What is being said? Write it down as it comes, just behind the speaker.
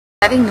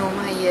Having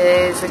Norma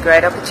here is a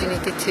great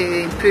opportunity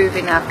to improve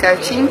in our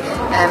coaching.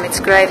 It's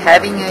great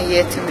having her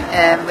here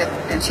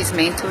she's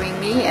mentoring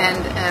me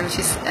and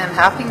she's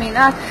helping me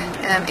now.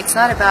 It's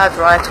not about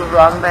right or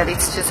wrong, but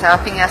it's just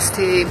helping us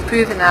to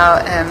improve in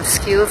our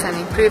skills and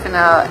improve in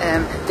our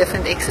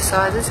different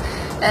exercises.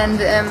 And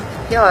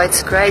yeah,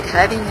 it's great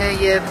having her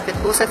here, but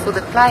also for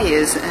the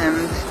players.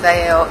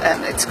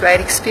 It's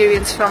great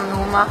experience from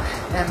Norma,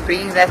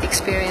 bringing that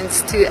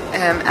experience to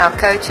our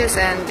coaches,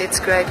 and it's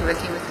great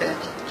working with her.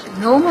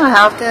 Norma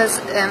helped us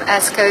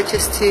as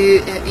coaches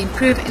to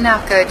improve in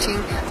our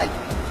coaching.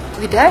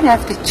 We don't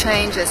have to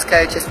change as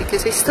coaches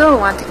because we still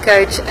want to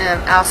coach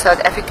our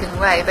South African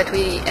way, but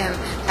we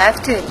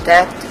have to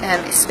adapt,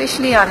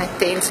 especially on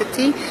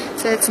intensity.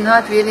 So it's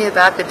not really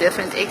about the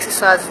different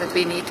exercises that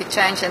we need to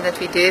change and that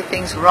we do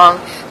things wrong,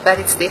 but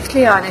it's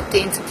definitely on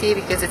intensity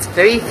because it's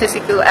very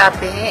physical out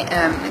there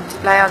to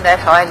play on that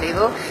high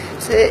level.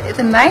 So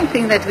the main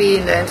thing that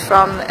we learned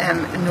from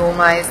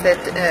Norma is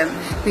that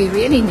we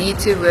really need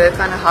to work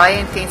on a high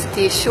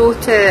intensity,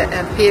 shorter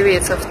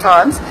periods of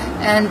times,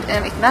 and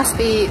it must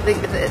be,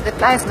 the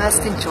players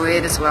must enjoy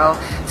it as well.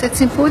 So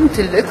it's important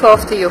to look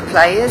after your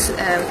players.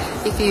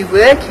 If you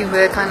work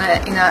on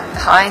in a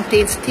high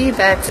intensity,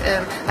 but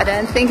I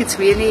don't think it's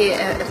really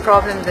a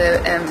problem.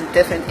 The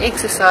different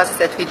exercises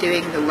that we're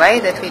doing, the way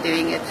that we're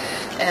doing it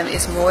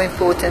is more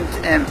important,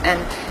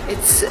 and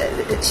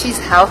she's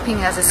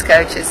helping us as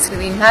coaches.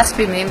 We must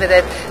remember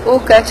that all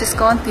coaches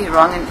can't be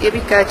wrong, and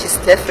every coach is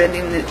different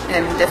in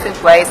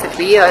different ways that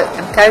we are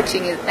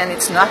coaching, and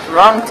it's not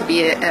wrong to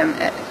be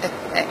an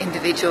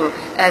individual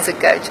as a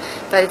coach.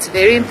 But it's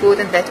very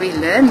important that we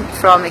learn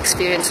from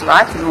experience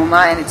like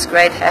Norma, and it's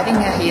great having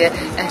her here,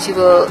 and she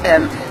will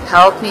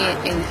help me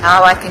in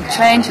how I can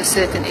change a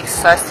certain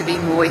exercise to be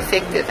more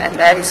effective, and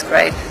that is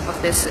great of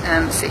this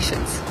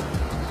sessions.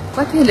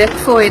 What we look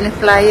for in a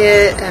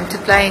player to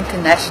play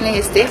internationally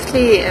is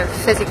definitely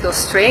physical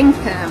strength,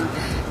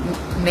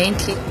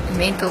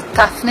 mental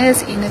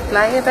toughness in a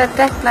player, but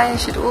that player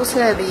should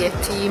also be a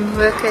team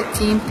worker,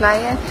 team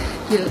player.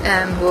 You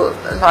will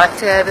like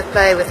to have a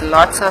player with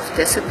lots of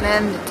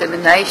discipline,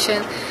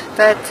 determination,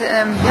 but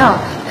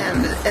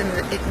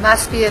it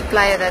must be a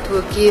player that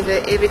will give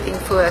everything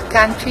for a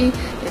country.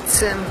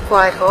 It's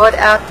quite hard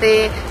out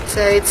there,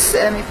 so it's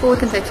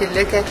important that you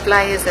look at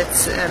players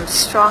that's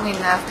strong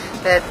enough,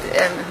 that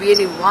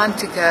really want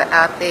to go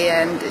out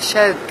there and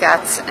show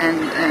guts and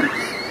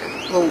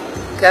will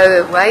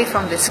go away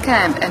from this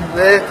camp and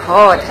work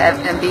hard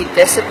and be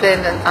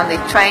disciplined on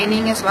their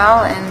training as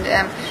well.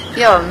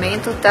 And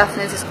mental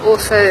toughness is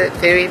also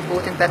very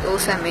important, but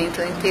also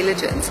mental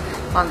intelligence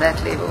on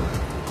that level.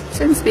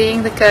 Since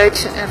being the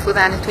coach for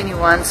the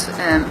Under21s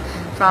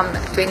from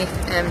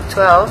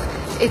 2012,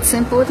 it's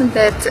important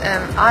that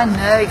I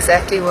know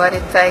exactly what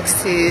it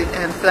takes to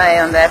play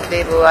on that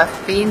level.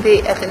 I've been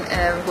there at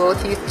the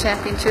World Youth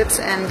Championships,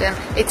 and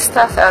it's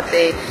tough out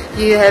there.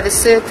 You have a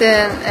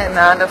certain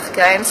amount of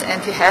games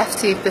and you have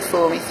to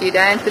perform. If you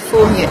don't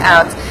perform, you're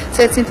out.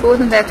 So it's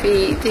important that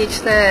we teach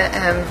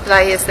the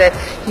players that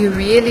you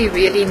really,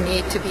 really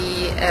need to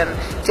be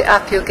to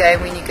up your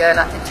game when you go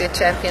into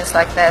champions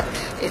like that.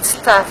 It's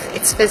tough,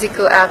 it's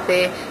physical out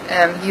there.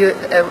 You're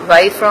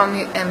away from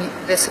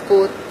the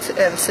support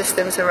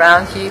systems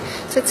around you.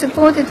 So it's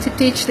important to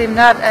teach them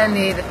not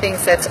only the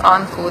things that's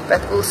on court,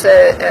 but also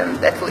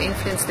that will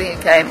influence the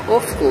game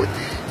off court.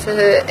 So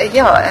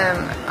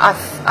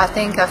I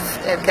think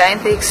I've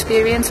gained the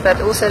experience,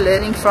 but also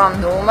learning from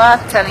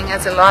Norma, telling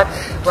us a lot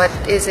what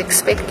is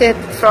expected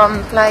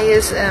from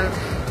players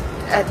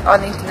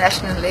on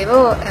international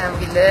level.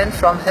 We learn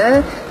from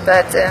her,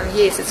 but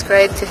yes, it's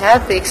great to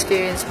have the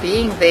experience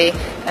being there.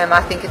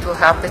 I think it will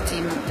help the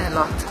team a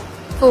lot.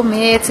 For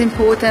me, it's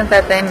important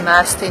that they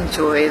must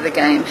enjoy the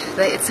game.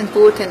 It's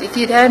important. If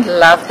you don't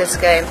love this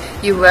game,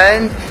 you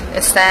won't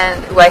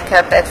wake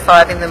up at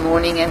 5 in the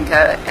morning and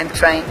go and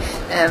train.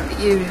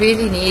 You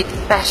really need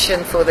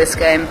passion for this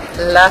game,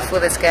 love for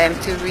this game,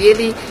 to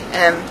really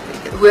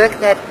work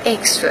that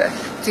extra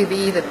to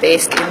be the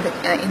best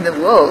in the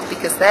world,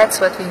 because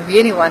that's what we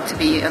really want to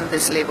be on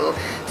this level.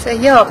 So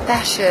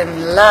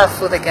passion, love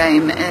for the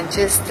game, and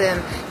just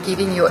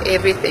giving your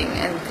everything.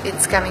 And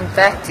it's coming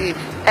back to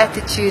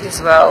attitude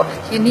as well.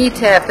 You need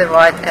to have the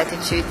right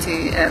attitude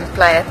to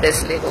play at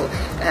this level.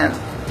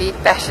 Be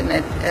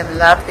passionate,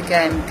 love the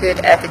game, good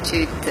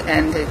attitude,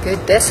 and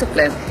good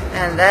discipline.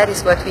 And that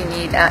is what we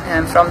need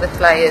from the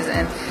players.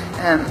 And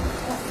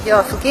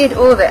forget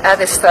all the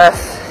other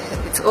stuff.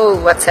 It's all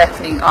what's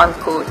happening on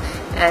court.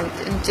 And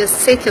just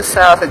set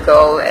yourself a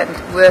goal and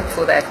work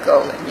for that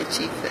goal and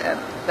achieve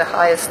the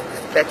highest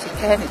that you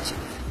can achieve.